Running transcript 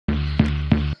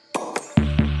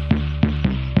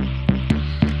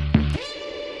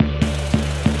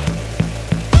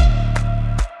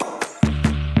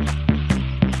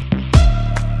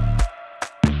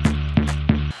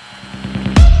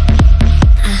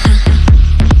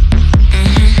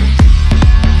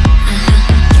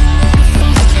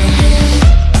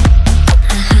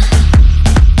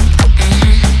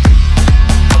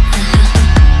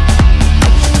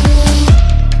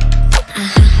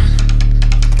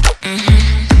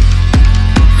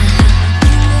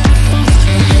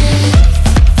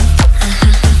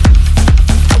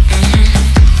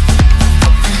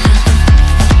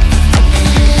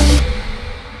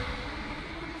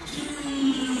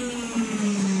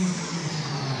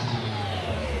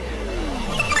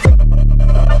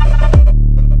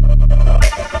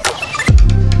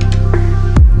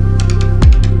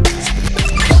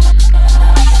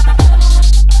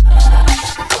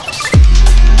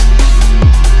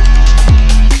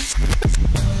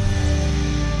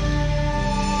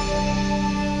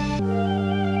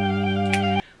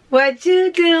What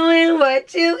you doing?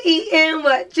 What you eating?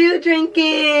 What you drinking?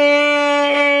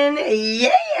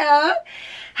 Yeah!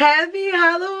 Happy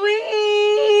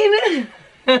Halloween!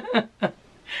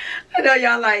 I know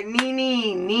y'all like,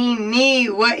 Nee,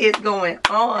 what is going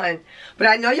on? But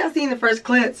I know y'all seen the first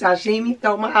clip, so y'all seen me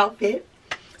throw my outfit.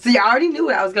 So y'all already knew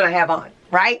what I was going to have on,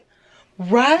 right?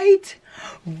 Right?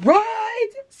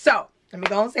 So, let me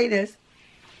go and say this.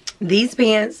 These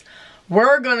pants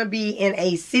were going to be in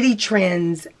a City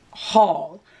Trends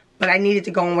haul, but I needed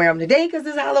to go and wear them today because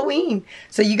it's Halloween.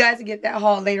 So you guys will get that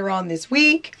haul later on this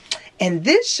week. And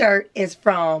this shirt is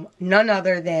from none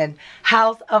other than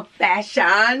House of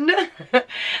Fashion.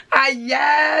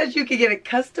 Yes, you can get a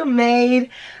custom made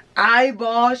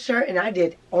eyeball shirt. And I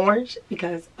did orange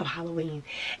because of Halloween.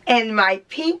 And my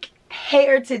pink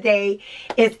hair today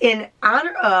is in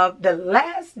honor of the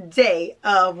last day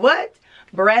of what?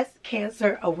 Breast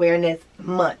Cancer Awareness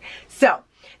Month. So,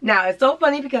 now it's so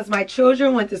funny because my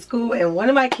children went to school and one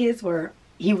of my kids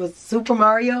he was Super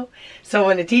Mario. So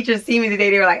when the teachers see me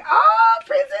today, they were like, oh,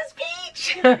 Princess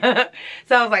Peach.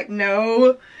 So I was like,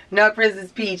 no, not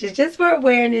Princess Peach. It's just for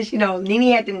awareness. You know,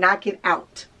 Nene had to knock it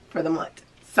out for the month.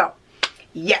 So,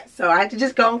 yes. So I had to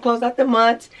just go and close out the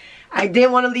month. I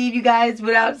didn't want to leave you guys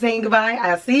without saying goodbye.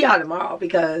 I'll see y'all tomorrow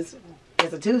because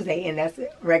it's a Tuesday and that's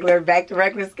back to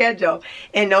regular schedule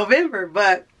in November.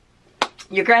 But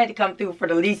your girl had to come through for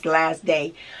the least last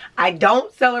day. I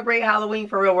don't celebrate Halloween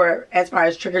for real as far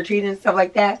as trick-or-treating and stuff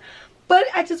like that. But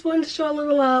I just wanted to show a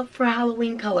little love for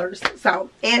Halloween colors. So,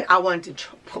 and I wanted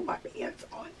to put my pants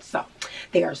on. So,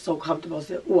 they are so comfortable.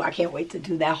 So, ooh, I can't wait to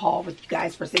do that haul with you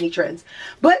guys for City Trends.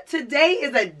 But today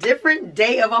is a different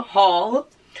day of a haul.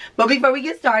 But before we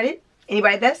get started,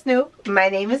 anybody that's new, my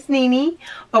name is Nene.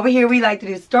 Over here we like to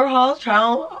do store hauls,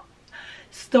 try-on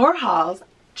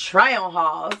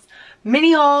hauls,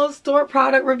 mini hauls, store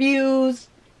product reviews,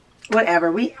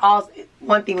 whatever.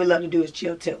 One thing we love to do is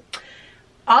chill too.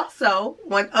 Also,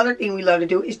 one other thing we love to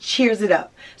do is cheers it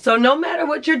up. So no matter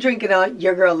what you're drinking on,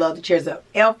 your girl loves to cheers up.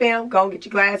 Fam, go and get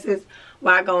your glasses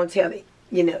while I go and tell it,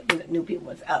 you know, new people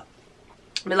what's up.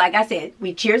 But like I said,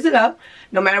 we cheers it up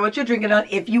no matter what you're drinking on.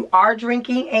 If you are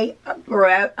drinking a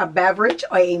beverage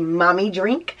or a mommy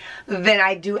drink, then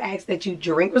I do ask that you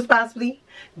drink responsibly.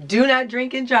 Do not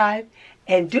drink and drive.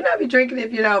 And do not be drinking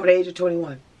if you're not over the age of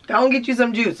 21. Go and get you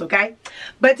some juice, okay?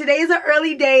 But today is an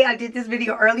early day. I did this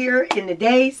video earlier in the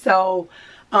day. So,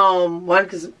 one,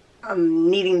 because I'm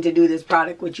needing to do this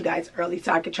product with you guys early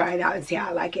so I can try it out and see how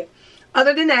I like it.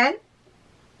 Other than that,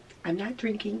 I'm not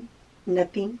drinking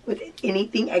nothing with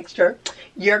anything extra.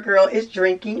 Your girl is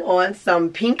drinking on some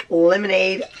pink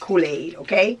lemonade Kool-Aid,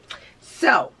 okay?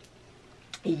 So,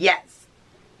 yes.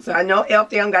 So, I know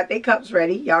Fam got their cups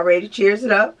ready. Y'all ready to cheers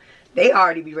it up? They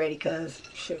already be ready because,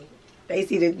 shoot, they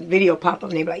see the video pop up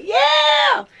and they be like,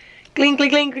 yeah! Cling, cling,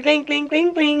 cling, cling, cling,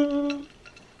 cling, cling.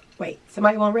 Wait,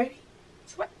 somebody want ready?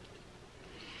 What?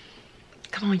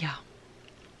 Come on, y'all.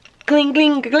 Cling,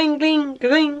 cling, cling, cling,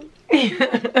 cling.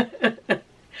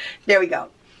 There we go.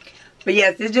 But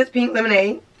yes, it's just pink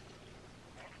lemonade.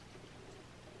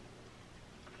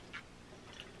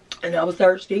 And I was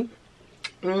thirsty.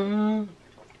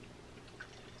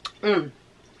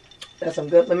 That's some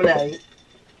good lemonade.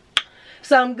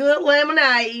 Some good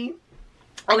lemonade.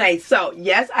 Okay, so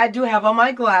yes, I do have on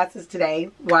my glasses today.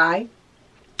 Why?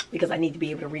 Because I need to be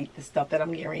able to read the stuff that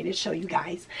I'm getting ready to show you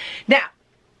guys. Now,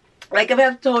 like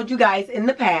I've told you guys in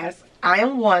the past, I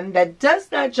am one that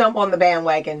does not jump on the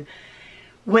bandwagon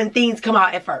when things come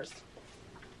out at first.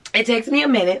 It takes me a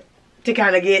minute to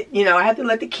kind of get, you know, I have to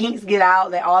let the kinks get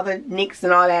out, let all the nicks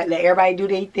and all that, let everybody do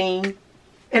their thing.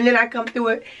 And then I come through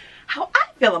it how I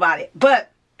feel about it.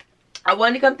 But I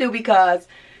wanted to come through because,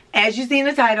 as you see in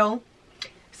the title,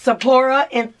 Sephora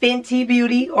and Fenty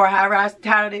Beauty, or however I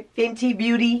titled it, Fenty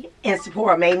Beauty and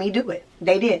Sephora made me do it.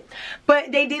 They did.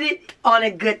 But they did it on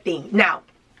a good thing. Now,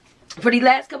 for the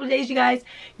last couple of days, you guys,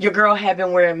 your girl have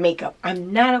been wearing makeup.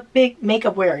 I'm not a big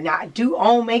makeup wearer. Now, I do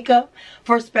own makeup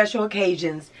for special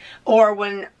occasions. Or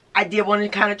when I did want to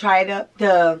kind of try it up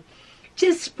to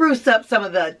just spruce up some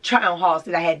of the try-on hauls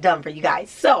that I had done for you guys.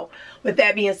 So, with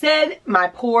that being said, my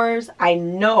pores, I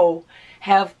know,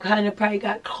 have kind of probably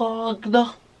got clogged.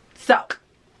 So,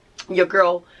 your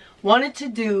girl wanted to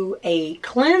do a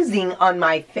cleansing on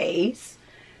my face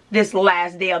this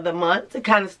last day of the month to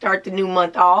kind of start the new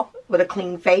month off with a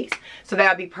clean face. So that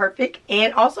would be perfect.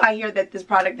 And also, I hear that this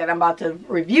product that I'm about to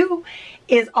review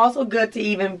is also good to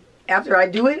even, after I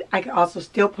do it, I can also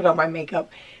still put on my makeup.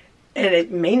 And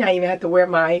it may not even have to wear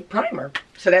my primer.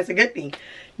 So that's a good thing.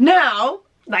 Now,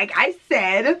 like I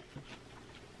said,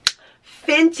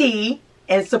 Fenty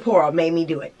and Sephora made me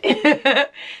do it.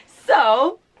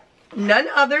 So, none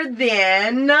other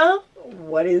than,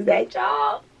 what is that,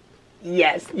 y'all?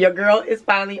 Yes, your girl is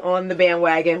finally on the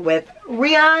bandwagon with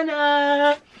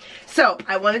Rihanna. So,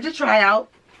 I wanted to try out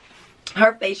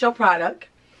her facial product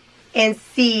and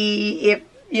see if,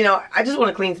 you know, I just want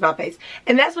to cleanse my face.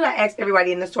 And that's what I asked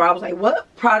everybody in the store. I was like,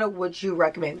 what product would you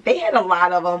recommend? They had a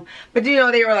lot of them, but you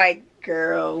know, they were like,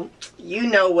 girl, you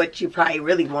know what you probably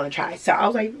really want to try. So I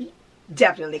was like,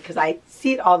 definitely, because I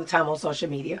see it all the time on social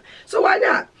media. So why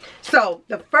not? So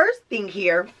the first thing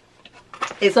here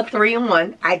is a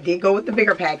 3-in-1. I did go with the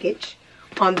bigger package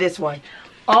on this one.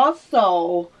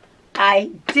 Also,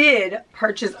 I did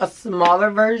purchase a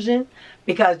smaller version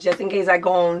because just in case I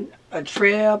go on a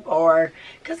trip, or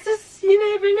because this,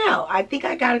 you never know. I think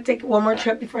I gotta take one more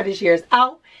trip before this year is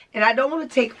out, and I don't want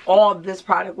to take all of this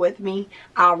product with me.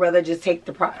 I'll rather just take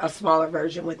a smaller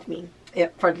version with me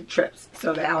for the trips,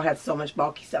 so that I don't have so much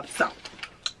bulky stuff. So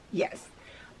yes,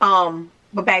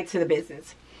 but back to the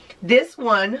business. This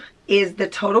one is the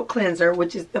Total Cleanser,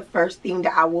 which is the first thing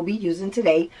that I will be using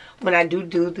today when I do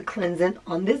the cleansing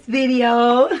on this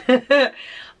video.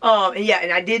 And yeah,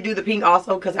 and I did do the pink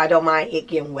also because I don't mind it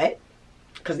getting wet,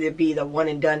 because it'd be the one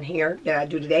and done here that I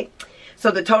do today.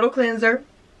 So the Total Cleanser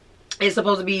is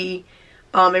supposed to be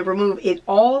and remove it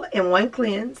all in one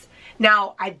cleanse.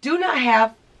 Now, I do not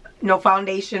have no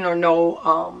foundation or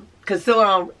no concealer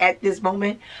on at this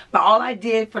moment, but all I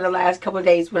did for the last couple of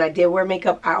days when I did wear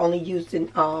makeup, I only used an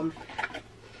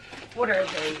what are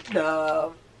they,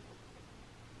 the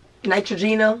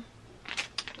Neutrogena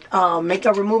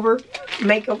makeup remover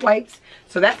makeup wipes.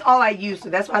 So that's all I use.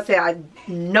 So that's why I said I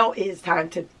know it is time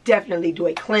to definitely do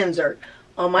a cleanser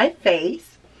on my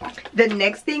face. The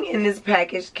next thing in this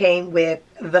package came with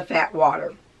the fat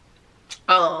water.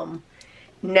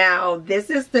 Now this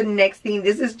is the next thing.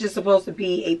 This is just supposed to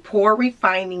be a pore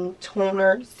refining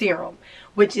toner serum,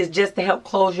 which is just to help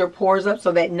close your pores up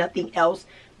so that nothing else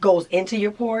goes into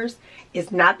your pores.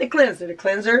 It's not the cleanser. The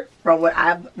cleanser, from what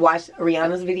I've watched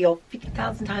Rihanna's video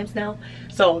 50,000 times now.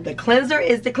 So the cleanser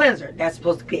is the cleanser. That's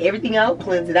supposed to get everything out,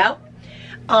 cleanse it out.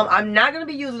 I'm not going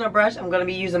to be using a brush. I'm going to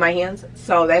be using my hands.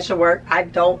 So that should work. I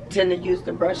don't tend to use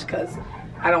the brush because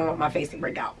I don't want my face to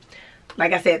break out.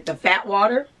 Like I said, the fat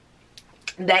water,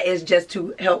 that is just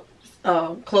to help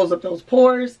close up those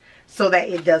pores so that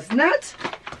it does not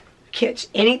catch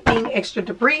anything extra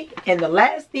debris. And the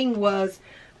last thing was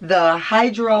the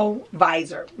Hydro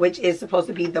Visor, which is supposed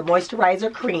to be the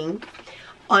moisturizer cream.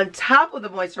 On top of the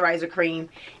moisturizer cream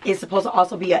is supposed to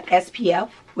also be a SPF,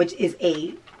 which is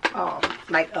a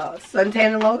like a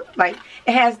suntan lotion. Like,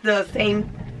 it has the same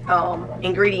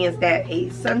ingredients that a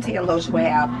suntan lotion would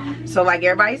have. So like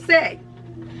everybody said,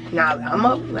 now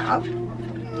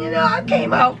you know, I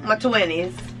came out my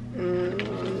 20s,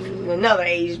 another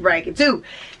age bracket too.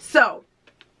 So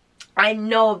I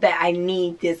know that I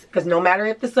need this because no matter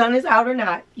if the sun is out or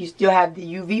not, you still have the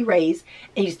UV rays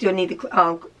and you still need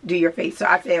to do your face. So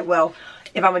I said, well,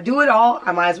 if I'm going to do it all,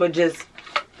 I might as well just,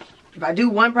 if I do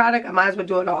one product, I might as well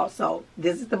do it all. So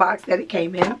this is the box that it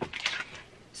came in.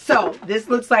 So this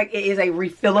looks like it is a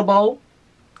refillable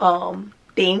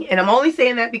thing. And I'm only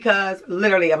saying that because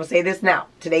literally, I'm going to say this now.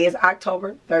 Today is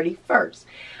October 31st.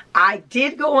 I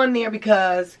did go on there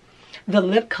because the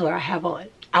lip color I have on,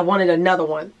 I wanted another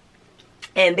one.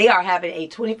 And they are having a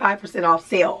 25% off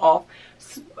sale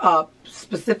off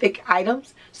specific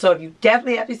items. So if you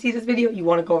definitely have to see this video, you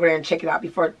want to go over there and check it out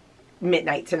before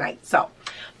midnight tonight. So,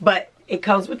 but it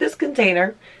comes with this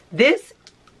container. This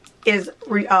is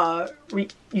this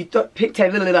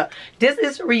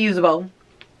is reusable.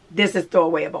 This is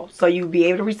throwawayable. So you'll be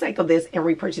able to recycle this and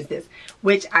repurchase this,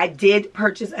 which I did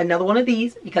purchase another one of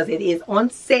these because it is on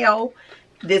sale.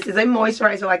 This is a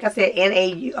moisturizer, like I said, and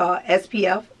a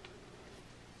SPF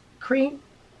cream.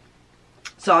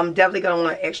 So I'm definitely going to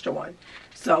want an extra one.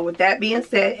 So with that being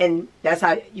said, and that's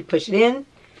how you push it in,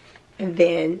 and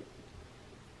then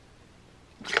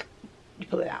you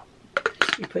pull it out.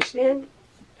 You push it in,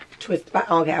 twist.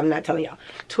 Okay, I'm not telling y'all.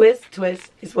 Twist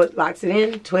is what locks it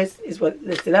in. Twist is what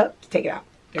lifts it up. Take it out.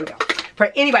 There we go.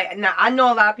 For anybody, now I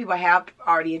know a lot of people have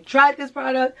already tried this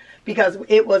product because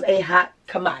it was a hot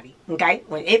commodity. Okay,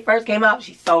 when it first came out,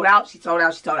 she sold out. She sold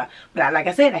out. She sold out. But like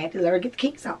I said, I had to let her get the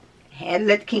kinks out. I had to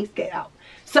let the kinks get out.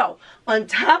 So on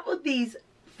top of these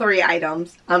 3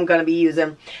 items I'm going to be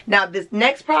using. Now this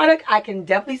next product I can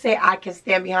definitely say I can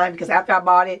stand behind because after I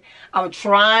bought it, I'm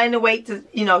trying to wait to,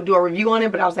 you know, do a review on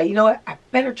it, but I was like, you know what, I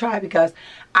better try because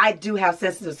I do have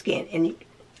sensitive skin and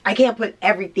I can't put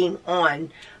everything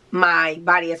on my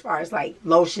body as far as like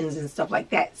lotions and stuff like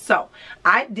that. So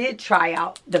I did try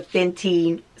out the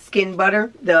Fenty skin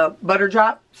butter, the butter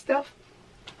drop stuff.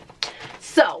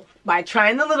 So by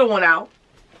trying the little one out,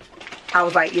 I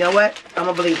was like, you know what? I'm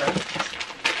a believer.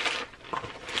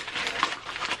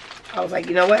 I was like,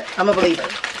 you know what? I'm a believer.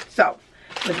 So,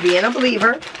 with being a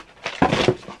believer,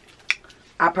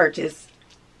 I purchased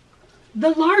the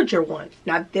larger one.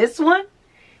 Now, this one,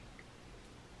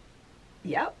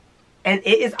 yep. And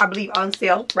it is, I believe, on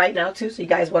sale right now, too. So, you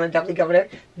guys want to definitely go over there.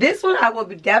 This one, I will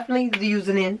be definitely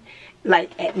using it,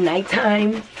 like, at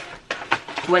nighttime.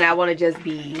 When I want to just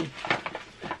be,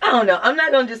 I don't know. I'm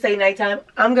not going to just say nighttime.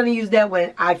 I'm going to use that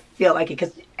when I feel like it.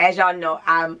 Because, as y'all know,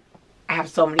 I have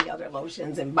so many other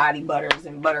lotions and body butters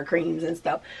and buttercreams and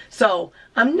stuff. So,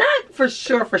 I'm not for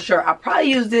sure. I'll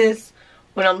probably use this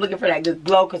when I'm looking for that good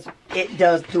glow. Because it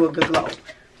does do a good glow.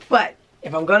 But,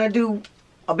 if I'm going to do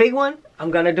a big one, I'm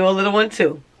going to do a little one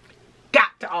too. You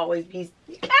gotta always be,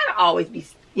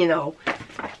 you know,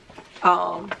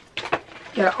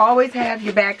 gotta always have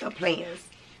your backup plans.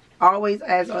 Always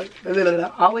have your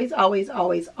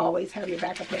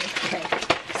backup plans. Okay,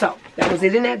 so that was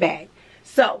it in that bag.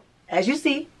 So, as you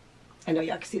see, I know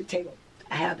y'all can see the table.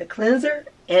 I have the cleanser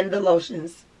and the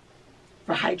lotions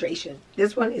for hydration.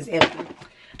 This one is empty.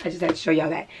 I just had to show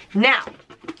y'all that. Now,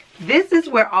 this is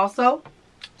where also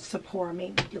Sephora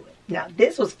made me do it. Now,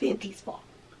 this was Fenty's fault.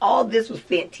 All this was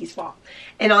Fenty's fault.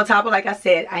 And on top of, like I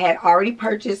said, I had already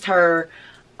purchased her,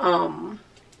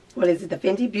 what is it? The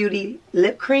Fenty Beauty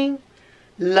Lip Cream.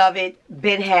 Love it.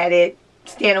 Been had it.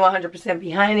 Standing 100%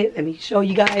 behind it. Let me show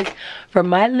you guys. For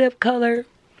my lip color,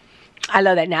 I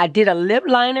love that. Now, I did a lip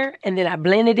liner, and then I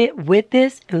blended it with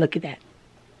this. And look at that.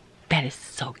 That is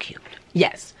so cute.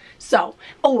 Yes. So,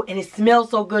 oh, and it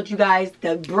smells so good, you guys.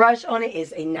 The brush on it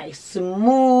is a nice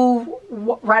smooth,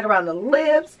 right around the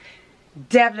lips.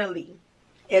 Definitely,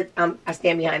 I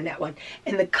stand behind that one.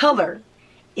 And the color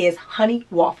is Honey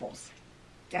Waffles.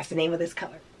 That's the name of this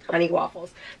color, Honey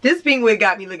Waffles. This pink wig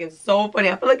got me looking so funny.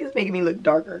 I feel like it's making me look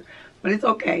darker, but it's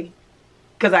okay.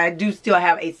 Because I do still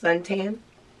have a suntan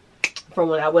from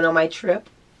when I went on my trip.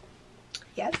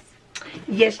 Yes.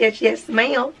 Yes,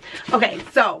 ma'am. Okay,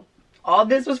 so all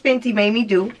this was Fenty made me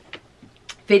do.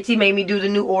 Fenty made me do the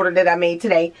new order that I made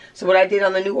today. So what I did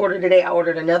on the new order today, I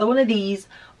ordered another one of these.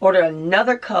 Ordered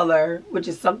another color, which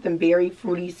is something berry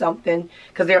fruity something.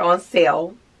 Because they're on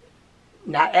sale.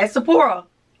 Not at Sephora.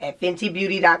 At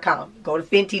FentyBeauty.com. Go to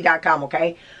Fenty.com,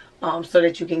 okay? So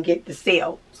that you can get the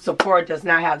sale. Sephora does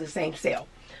not have the same sale.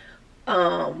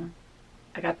 I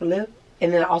got the lip.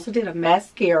 And then I also did a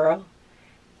mascara.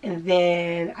 And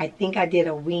then I think I did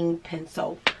a wing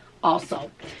pencil also.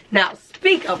 Now,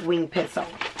 speak of wing pencil,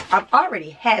 I've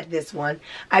already had this one.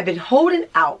 I've been holding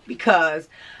out because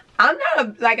I'm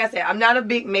not like I said, I'm not a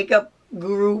big makeup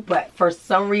guru, but for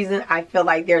some reason I feel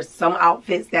like there's some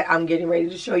outfits that I'm getting ready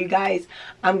to show you guys.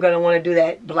 I'm going to want to do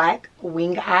that black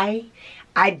wing eye.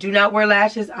 I do not wear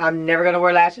lashes. I'm never going to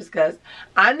wear lashes because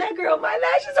I'm that girl. My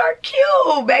lashes are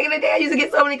cute. Back in the day, I used to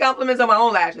get so many compliments on my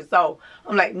own lashes. So,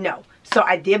 I'm like, no. So,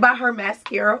 I did buy her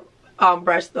mascara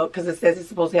brush, though, because it says it's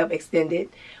supposed to help extend it.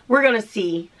 We're going to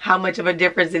see how much of a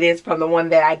difference it is from the one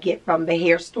that I get from the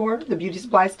hair store, the beauty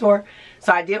supply store.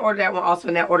 So, I did order that one also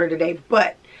in that order today.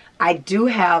 But, I do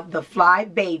have the Fly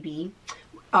Baby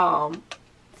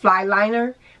Fly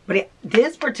Liner. But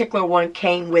this particular one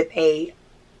came with a,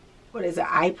 what is it,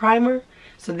 eye primer.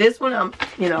 So this one,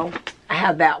 you know, I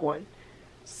have that one.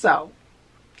 So,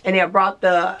 and I brought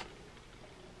the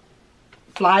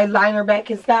Fly Liner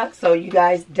back in stock. So you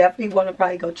guys definitely want to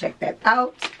probably go check that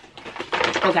out.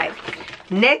 Okay,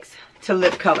 next to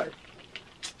lip color.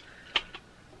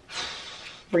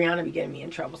 Brianna be getting me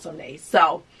in trouble some days.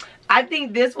 So, I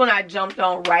think this one I jumped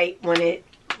on right when it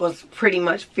was pretty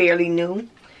much fairly new.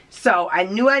 So, I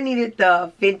knew I needed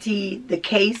the Fenty, the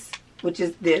case, which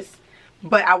is this.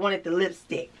 But I wanted the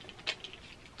lipstick.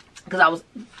 Because I was,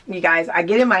 you guys, I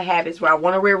get in my habits where I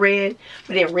want to wear red.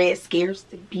 But then red scares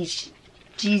the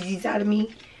bejesus out of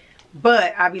me.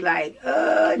 But I be like,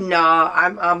 no,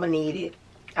 I'm going to need it.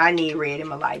 I need red in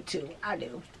my life too. I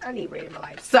do. I need red in my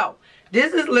life. So,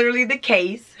 this is literally the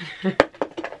case.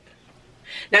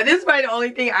 Now, this is probably the only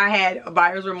thing I had a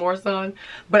buyer's remorse on.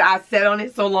 But I sat on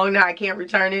it so long now I can't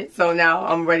return it. So now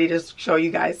I'm ready to show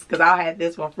you guys. Because I had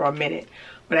this one for a minute.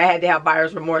 But I had to have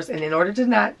buyer's remorse. And in order to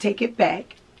not take it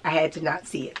back, I had to not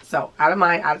see it. So, out of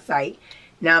mind, out of sight.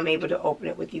 Now I'm able to open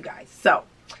it with you guys. So,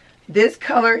 this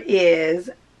color is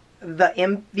the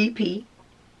MVP.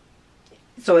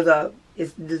 So,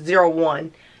 it's the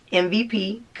 01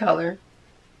 MVP color.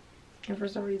 And for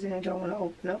some reason, I don't want to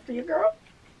open up for you, girl.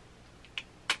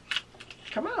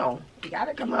 Come on. You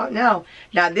gotta come out now.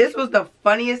 Now, this was the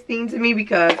funniest thing to me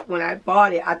because when I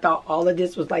bought it, I thought all of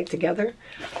this was like together.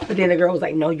 But then the girl was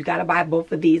like, no, you gotta buy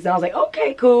both of these. And I was like,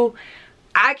 okay, cool.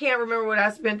 I can't remember what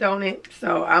I spent on it.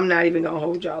 So I'm not even gonna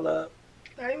hold y'all up.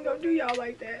 I ain't gonna do y'all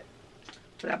like that.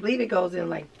 But I believe it goes in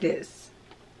like this.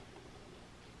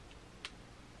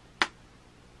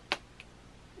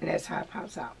 And that's how it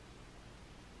pops out.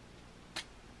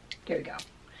 There we go.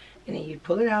 And then you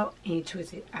pull it out and you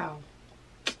twist it. Ow.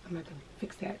 I'm not gonna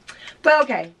fix that. But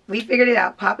okay, we figured it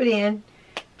out. Pop it in,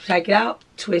 check it out,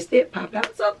 twist it, pop it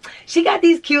out. So she got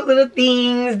these cute little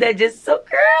things that just so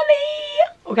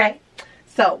girly. Okay,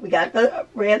 so we got the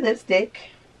red lipstick.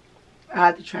 I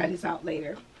have to try this out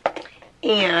later.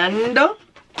 And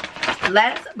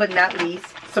last but not least,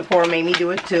 Sephora made me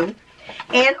do it too.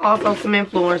 And also some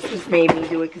influencers made me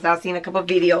do it because I've seen a couple of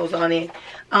videos on it.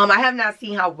 I have not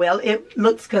seen how well it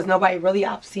looks because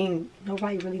I've seen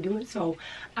nobody really do it. So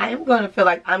I am going to feel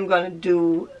like I'm going to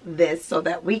do this so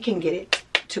that we can get it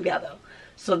together.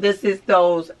 So this is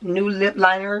those new lip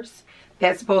liners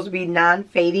that's supposed to be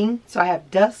non-fading. So I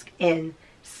have Dusk and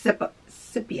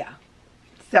Sepia,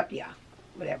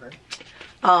 whatever.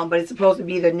 But it's supposed to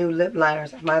be the new lip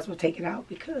liners. I might as well take it out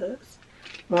because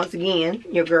once again,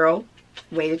 your girl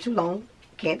waited too long.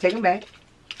 Can't take them back.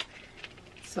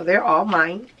 So they're all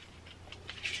mine.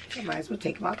 I might as well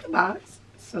take them out the box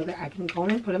so that I can go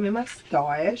and put them in my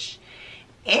stash.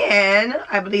 And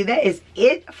I believe that is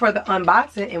it for the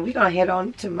unboxing. And we're going to head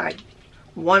on to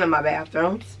one of my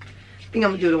bathrooms. I think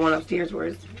I'm going to do the one upstairs where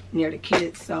it's near the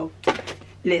kids. So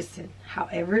listen,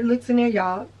 however it looks in there,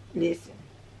 y'all, listen.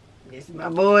 This is my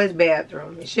boy's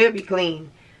bathroom. It should be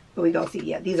clean. But we're going to see.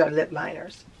 Yeah, these are lip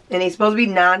liners. And they're supposed to be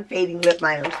non-fading lip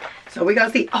liners. So we're going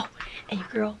to see. Oh, and your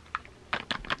girl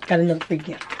got another free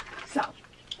gift. So,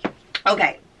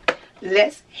 okay.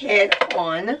 Let's head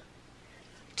on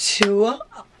to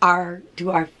do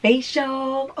our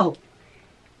facial. Oh,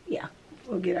 yeah.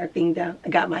 We'll get our thing done. I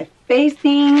got my face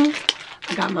thing.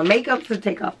 I got my makeup to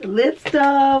take off the lip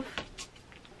stuff.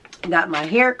 I got my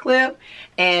hair clip.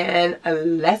 And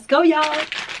let's go, y'all.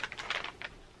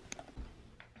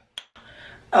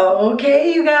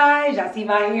 Okay, you guys, y'all see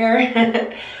my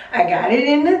hair? I got it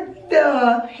in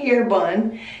the hair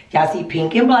bun. Y'all see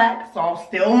pink and black, so I'm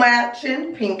still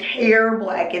matching. Pink hair,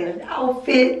 black in the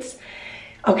outfits.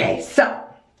 Okay, so,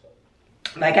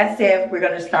 like I said, we're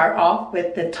going to start off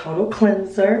with the Total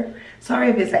Cleanser. Sorry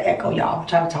if it's an echo, y'all. I'm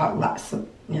trying to talk lots of,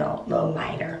 you know, a little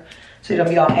lighter. So it don't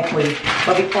be all echoey.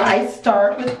 But before I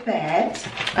start with that,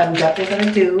 I'm definitely going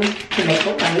to do the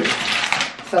makeup wipes,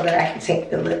 so that I can take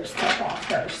the lip stuff off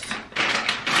first.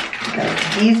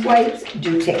 Because these wipes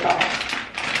do take off.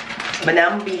 But now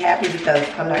I'm going to be happy because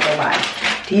I'm not going to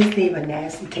lie. These leave a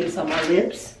nasty taste on my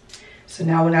lips. So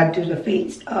now when I do the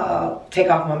face, take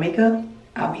off my makeup,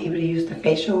 I'll be able to use the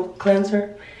facial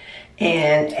cleanser.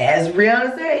 And as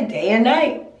Rihanna said, day and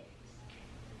night.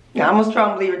 Now I'm a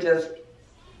strong believer just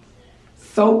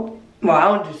soap. Well,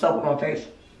 I don't do soap on my face.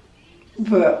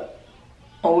 But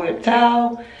with a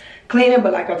towel. Clean it,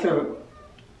 but like I said,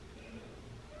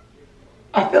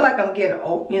 I feel like I'm getting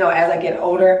old, you know, as I get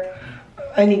older,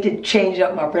 I need to change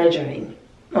up my regimen.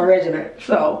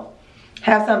 So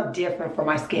have something different for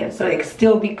my skin so it can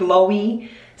still be glowy,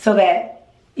 so that,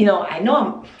 you know, I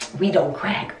know we don't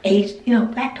crack. Age, you know,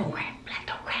 black don't crack.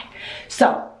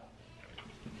 So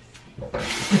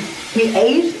we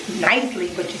age nicely,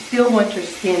 but you still want your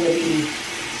skin to be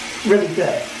really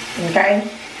good, okay?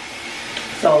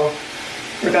 So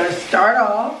we're going to start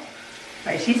off,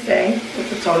 like she said, with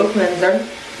the Total Cleanser.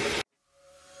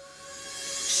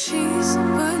 She's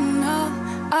putting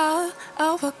all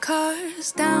of her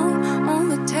cards down on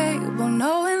the table,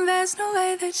 knowing there's no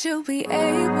way that you'll be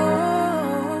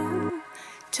able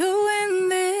to win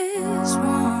this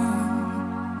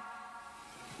one.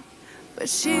 But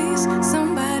she's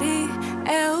somebody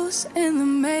else in the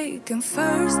making.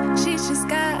 First, she just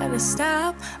gotta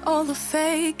stop all the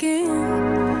faking,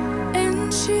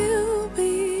 and she'll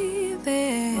be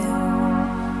there.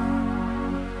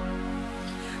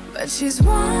 But she's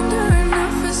wondering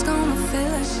if it's gonna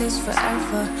feel like this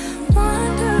forever.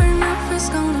 Wondering if it's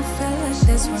gonna feel like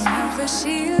this whenever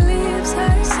she leaves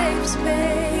her safe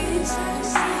space.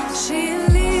 She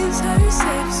leaves her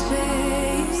safe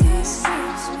space.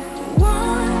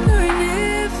 Wondering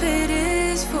if it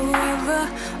is forever,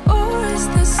 or is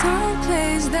there some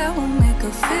place that will make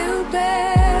her feel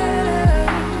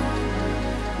better?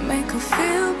 Make her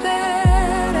feel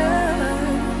better.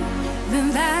 Then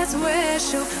that's where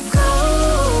she'll go.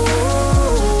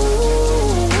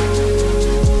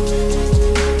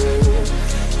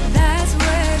 That's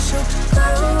where she'll go.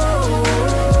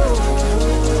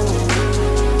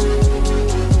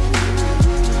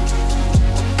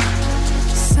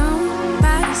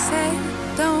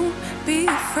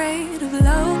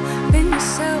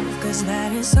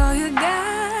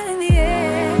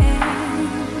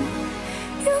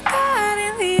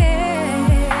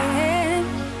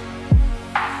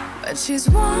 But she's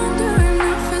wondering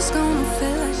if it's gonna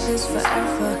feel like this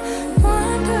forever.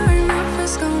 Wondering if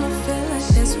it's gonna feel like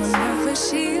this whenever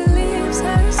she leaves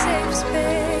her safe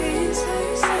space.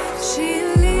 She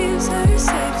leaves her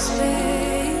safe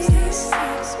space.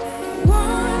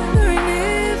 Wondering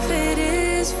if it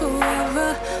is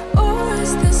forever, or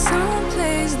is there some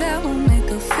place that will make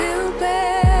her feel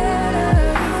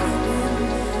better?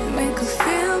 Make her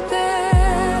feel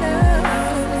better.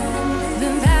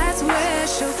 Then that's where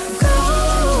she'll go.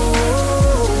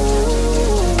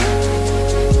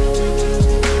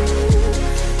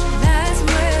 That's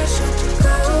where she'll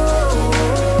go.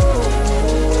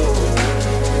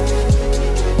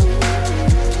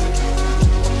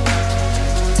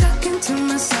 Talking to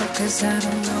myself 'cause I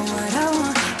don't know what I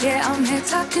want. Yeah, I'm here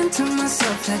talking to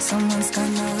myself like someone's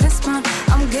gonna respond.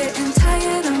 I'm getting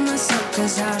tired of myself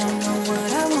 'cause I don't know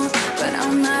what I want. But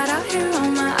I'm not out here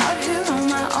on my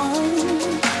own.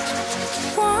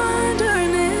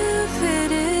 Wondering if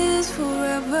it is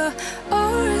forever,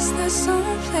 or is there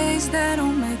some place that'll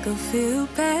make her feel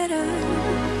better?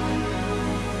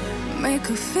 Make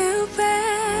her feel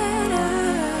better.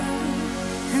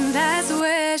 And that's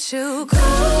where she'll go.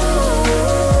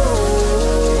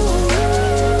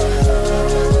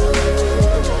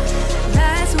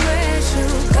 That's where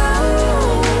she'll go.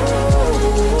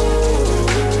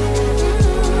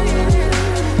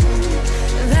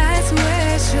 That's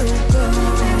where she'll go.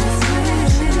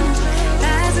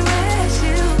 That's where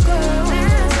she'll go.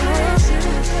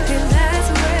 Yeah, that's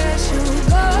where she'll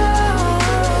go.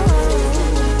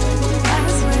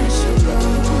 That's where she'll go.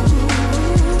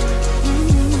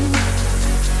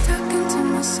 Talking to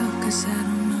myself 'cause I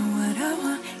don't know what I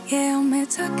want. Yeah, I'm here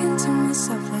talking to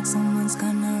myself like someone's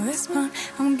gonna respond.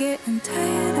 I'm getting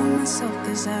tired of myself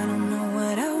 'cause I don't know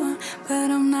what I want.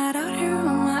 But I'm not out here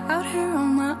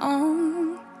on my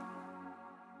own.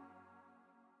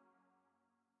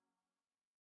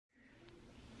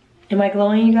 Am I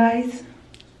glowing, you guys?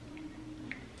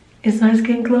 Is my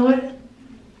skin glowing?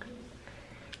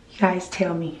 You guys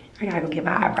tell me. I gotta go get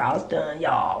my eyebrows done,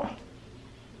 y'all.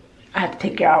 I have to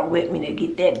take y'all with me to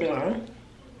get that done.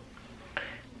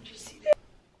 Did you see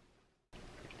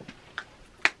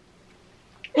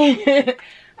that?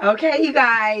 Okay, you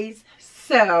guys.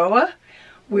 So,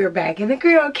 we're back in the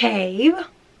girl cave.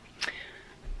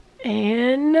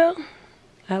 And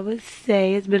I would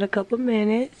say it's been a couple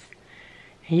minutes.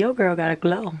 And your girl got a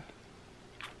glow.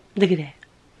 Look at that.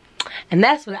 And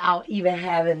that's without even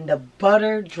having the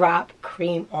butter drop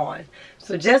cream on.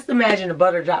 So just imagine the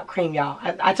butter drop cream, y'all.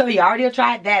 I told you, I already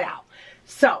tried that out.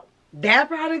 So that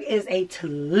product is a to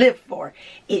live for.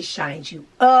 It shines you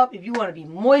up. If you want to be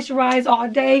moisturized all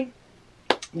day,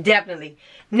 definitely.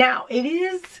 Now, it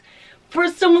is for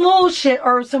some lotion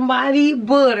or some body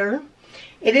butter.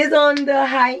 It is on the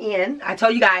high end. I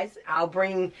told you guys, I'll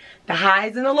bring the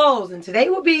highs and the lows. And today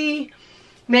will be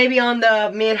maybe on the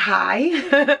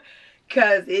mid-high.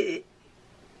 Because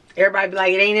everybody be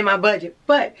like, it ain't in my budget.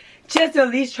 But just to at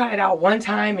least try it out one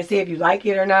time and see if you like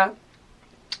it or not.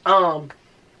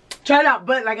 Try it out.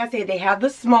 But like I said, they have the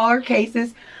smaller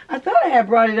cases. I thought I had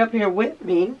brought it up here with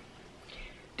me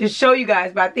to show you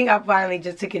guys. But I think I finally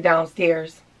just took it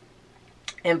downstairs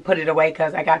and put it away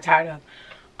because I got tired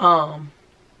of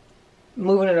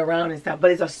moving it around and stuff.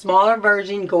 But it's a smaller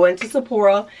version. Go into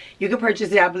Sephora, you can purchase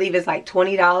it. I believe it's like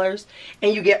 $20,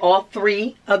 and you get all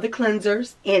 3 of the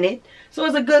cleansers in it. So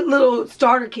it's a good little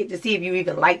starter kit to see if you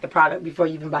even like the product before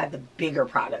you even buy the bigger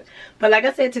product. But like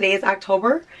I said, today is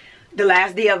October, the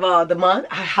last day of the month.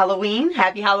 Halloween.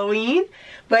 Happy Halloween.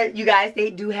 But you guys, they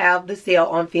do have the sale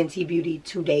on Fenty Beauty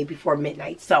today before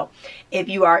midnight. So if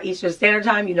you are Eastern Standard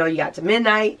Time, you know you got to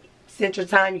midnight. Central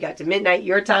Time, you got to midnight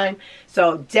your time.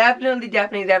 So definitely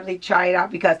try it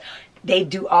out, because they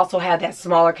do also have that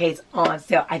smaller case on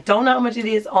sale. I don't know how much it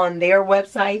is on their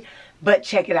website, but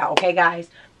check it out, okay guys?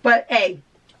 But hey,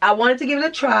 I wanted to give it a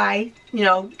try, you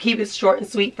know, keep it short and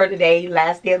sweet for today,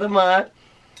 last day of the month.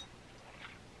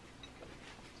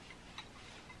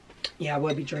 Yeah, I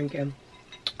will be drinking.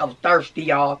 I'm thirsty,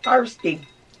 y'all, thirsty.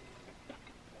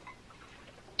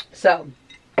 So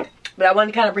but I want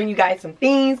to kind of bring you guys some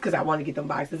things because I want to get them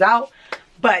boxes out.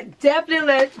 But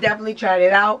definitely try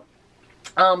it out.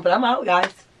 But I'm out,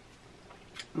 guys.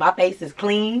 My face is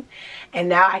clean. And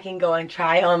now I can go and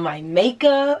try on my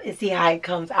makeup and see how it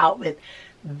comes out with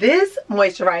this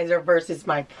moisturizer versus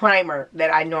my primer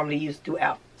that I normally use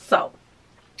throughout. So,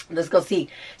 let's go see.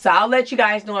 So, I'll let you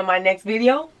guys know in my next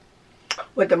video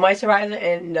with the moisturizer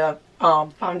and the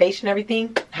foundation and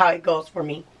everything, how it goes for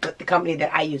me with the company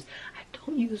that I use.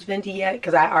 Don't use Fenty yet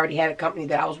because I already had a company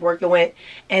that I was working with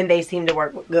and they seem to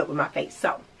work good with my face.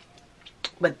 So,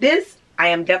 but this I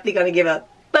am definitely going to give a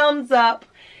thumbs up.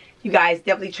 You guys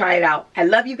definitely try it out. I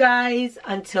love you guys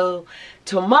until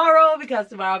tomorrow, because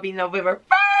tomorrow will be November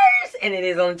 1st and it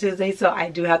is on Tuesday, so I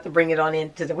do have to bring it on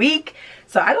into the week.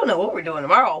 So I don't know what we're doing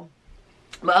tomorrow.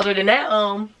 But other than that,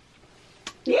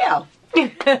 yeah.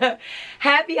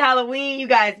 Happy Halloween. You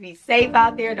guys be safe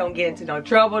out there. Don't get into no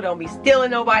trouble. Don't be stealing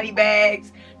nobody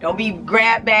bags. Don't be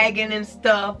grab bagging and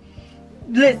stuff.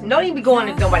 Listen, don't even be going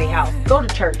to nobody's house. Go to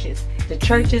churches. The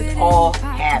churches all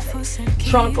have it.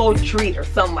 Trunk or treat or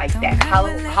something like that.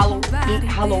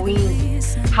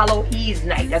 Halloween's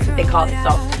night. That's what they call it.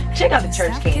 So check out the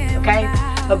church candy, okay?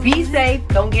 But be safe.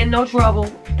 Don't get in no trouble.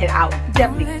 And I'll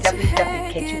definitely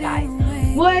catch you guys.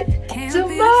 What?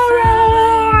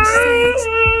 Tomorrow!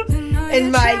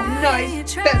 In my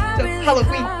nice festive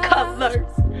Halloween colors.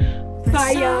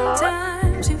 Bye, y'all.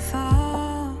 Sometimes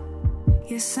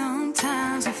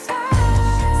you fall.